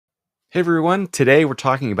Hey everyone, today we're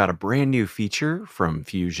talking about a brand new feature from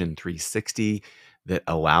Fusion 360 that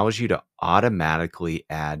allows you to automatically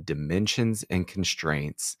add dimensions and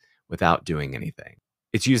constraints without doing anything.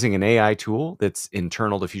 It's using an AI tool that's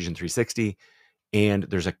internal to Fusion 360, and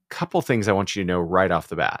there's a couple things I want you to know right off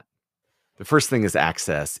the bat. The first thing is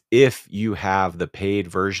access. If you have the paid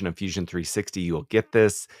version of Fusion 360, you'll get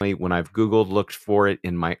this. When I've Googled, looked for it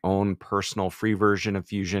in my own personal free version of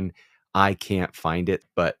Fusion, I can't find it,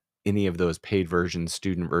 but any of those paid versions,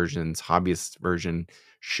 student versions, hobbyist version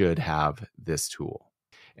should have this tool.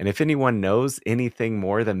 And if anyone knows anything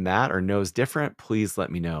more than that or knows different, please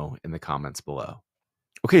let me know in the comments below.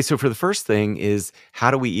 Okay, so for the first thing is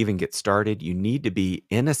how do we even get started? You need to be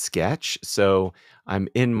in a sketch. So I'm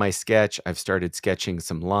in my sketch. I've started sketching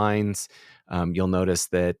some lines. You'll notice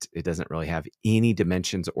that it doesn't really have any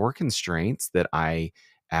dimensions or constraints that I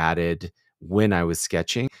added when I was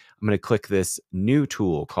sketching. I'm going to click this new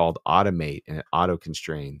tool called Automate, and it auto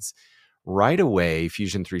constrains. Right away,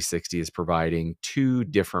 Fusion 360 is providing two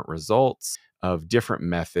different results of different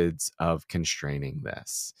methods of constraining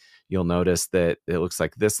this. You'll notice that it looks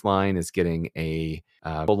like this line is getting a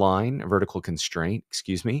vertical constraint,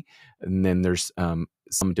 excuse me, and then there's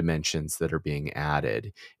some dimensions that are being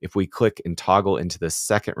added. If we click and toggle into the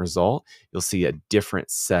second result, you'll see a different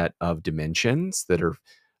set of dimensions that are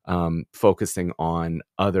focusing on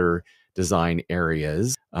other design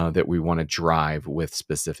areas that we want to drive with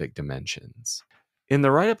specific dimensions. In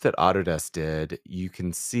the write-up that Autodesk did, you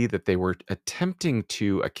can see that they were attempting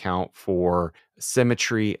to account for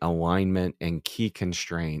symmetry, alignment, and key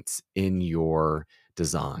constraints in your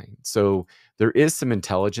design. So there is some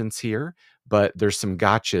intelligence here, but there's some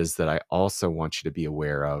gotchas that I also want you to be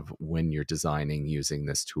aware of when you're designing using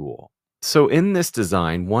this tool. So in this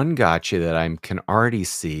design, one gotcha that I can already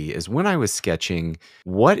see is when I was sketching,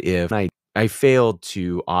 what if I failed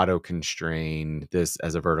to auto constrain this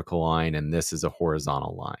as a vertical line and this is a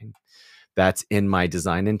horizontal line? That's in my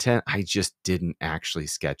design intent. I just didn't actually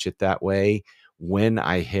sketch it that way. When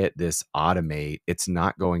I hit this automate, it's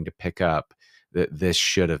not going to pick up that this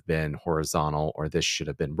should have been horizontal or this should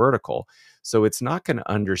have been vertical. So it's not going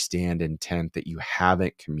to understand intent that you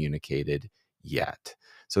haven't communicated yet.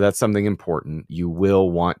 So that's something important. You will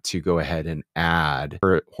want to go ahead and add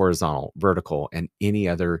horizontal, vertical, and any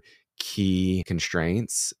other key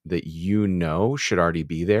constraints that you know should already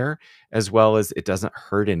be there, as well as it doesn't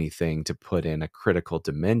hurt anything to put in a critical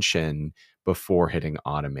dimension before hitting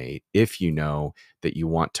automate if you know that you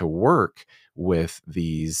want to work with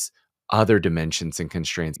these other dimensions and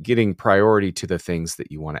constraints, getting priority to the things that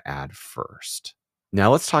you want to add first.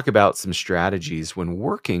 Now let's talk about some strategies when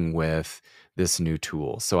working with this new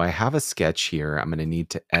tool. So I have a sketch here. I'm going to need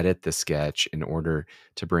to edit the sketch in order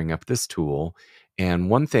to bring up this tool. And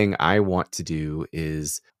one thing I want to do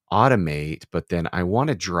is automate, but then I want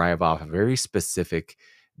to drive off a very specific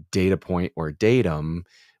data point or datum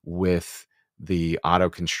with the auto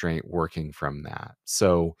constraint working from that.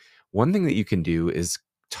 So one thing that you can do is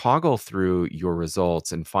toggle through your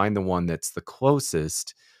results and find the one that's the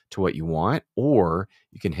closest to what you want, or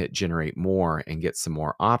you can hit generate more and get some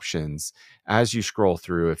more options as you scroll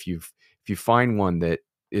through. If you find one that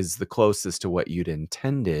is the closest to what you'd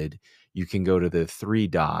intended, you can go to the three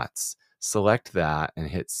dots, select that, and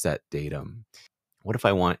hit set datum. What if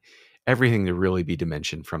I want everything to really be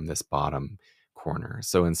dimensioned from this bottom corner?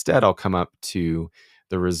 So instead, I'll come up to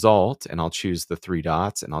the result and I'll choose the three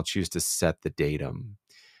dots and I'll choose to set the datum.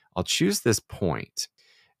 I'll choose this point,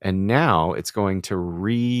 and now it's going to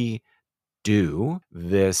redo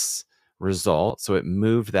this result. So it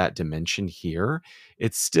moved that dimension here.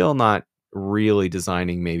 It's still not really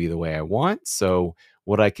designing maybe the way I want. So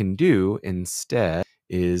what I can do instead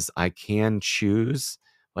is I can choose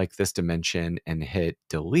like this dimension and hit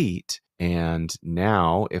delete. And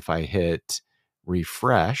now if I hit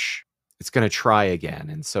refresh, it's going to try again.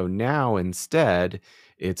 And so now instead,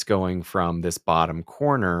 it's going from this bottom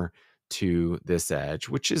corner to this edge,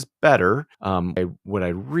 which is better. What I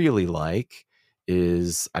really like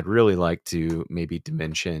is I'd really like to maybe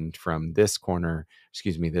dimension from this corner,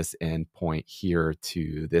 excuse me, this end point here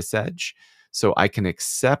to this edge. So I can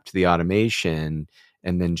accept the automation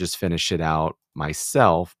and then just finish it out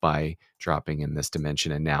myself by dropping in this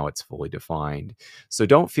dimension, and now it's fully defined. So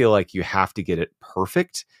don't feel like you have to get it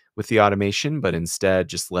perfect with the automation, but instead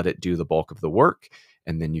just let it do the bulk of the work,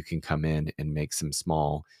 and then you can come in and make some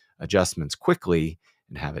small adjustments quickly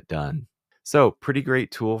and have it done. So pretty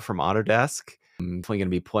great tool from Autodesk. I'm definitely going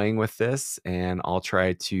to be playing with this, and I'll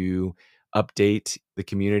try to update the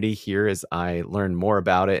community here as I learn more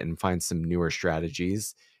about it and find some newer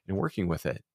strategies in working with it.